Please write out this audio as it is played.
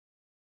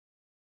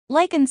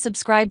Like and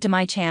subscribe to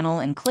my channel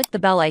and click the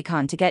bell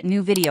icon to get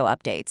new video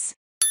updates.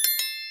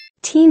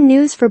 Team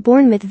news for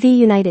Bournemouth v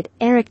United.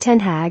 Ten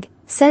Hag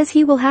says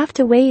he will have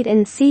to wait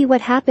and see what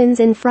happens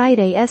in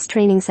Friday's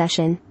training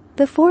session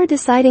before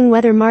deciding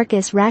whether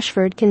Marcus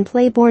Rashford can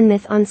play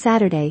Bournemouth on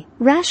Saturday.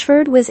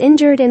 Rashford was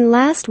injured in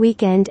last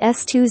weekend's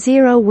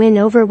 2-0 win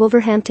over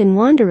Wolverhampton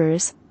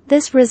Wanderers.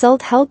 This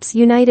result helps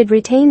United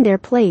retain their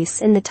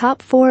place in the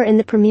top four in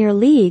the Premier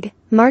League.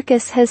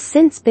 Marcus has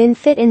since been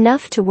fit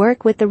enough to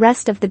work with the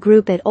rest of the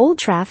group at Old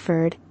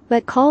Trafford,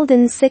 but called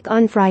in sick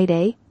on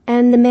Friday,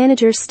 and the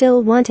manager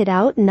still wanted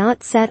out.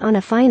 Not set on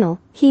a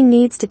final, he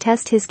needs to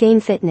test his game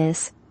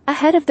fitness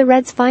ahead of the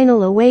Reds'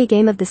 final away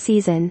game of the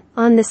season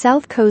on the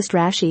South Coast.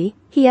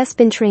 He has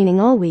been training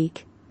all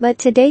week, but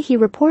today he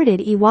reported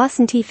he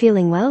wasn't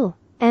feeling well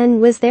and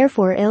was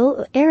therefore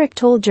ill. Eric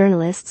told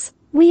journalists,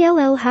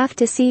 "We'll have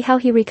to see how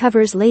he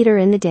recovers later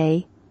in the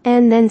day,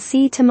 and then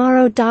see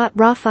tomorrow."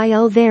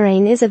 Raphael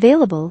Varane is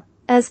available,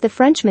 as the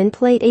Frenchman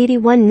played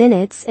 81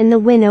 minutes in the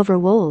win over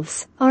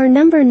Wolves. Our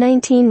number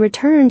 19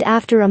 returned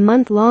after a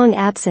month-long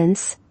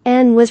absence,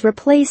 and was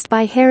replaced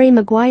by Harry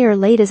Maguire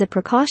late as a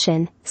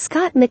precaution.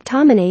 Scott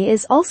McTominay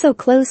is also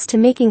close to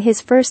making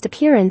his first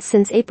appearance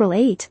since April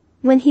 8,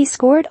 when he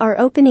scored our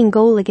opening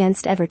goal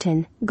against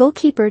Everton.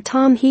 Goalkeeper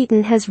Tom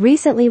Heaton has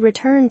recently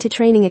returned to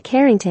training at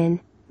Carrington,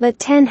 but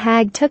Ten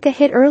Hag took a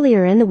hit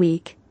earlier in the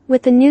week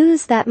with the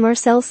news that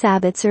Marcel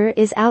Sabitzer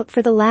is out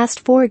for the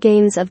last 4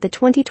 games of the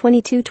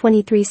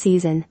 2022-23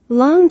 season.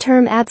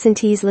 Long-term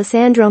absentees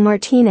Lisandro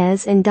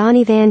Martinez and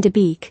Donny van de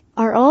Beek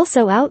are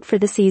also out for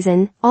the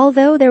season,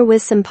 although there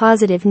was some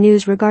positive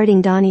news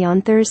regarding Donny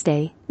on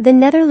Thursday. The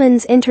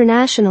Netherlands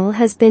international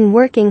has been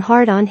working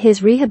hard on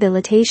his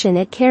rehabilitation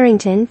at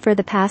Carrington for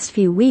the past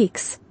few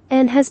weeks,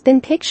 and has been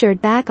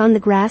pictured back on the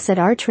grass at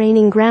our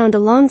training ground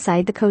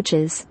alongside the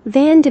coaches.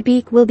 Van de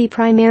Beek will be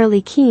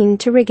primarily keen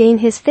to regain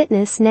his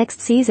fitness next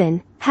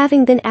season,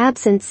 having been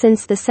absent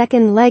since the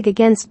second leg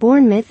against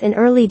Bournemouth in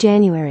early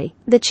January.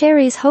 The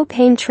Cherries' hope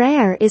Haim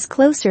Traore is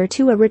closer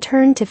to a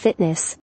return to fitness.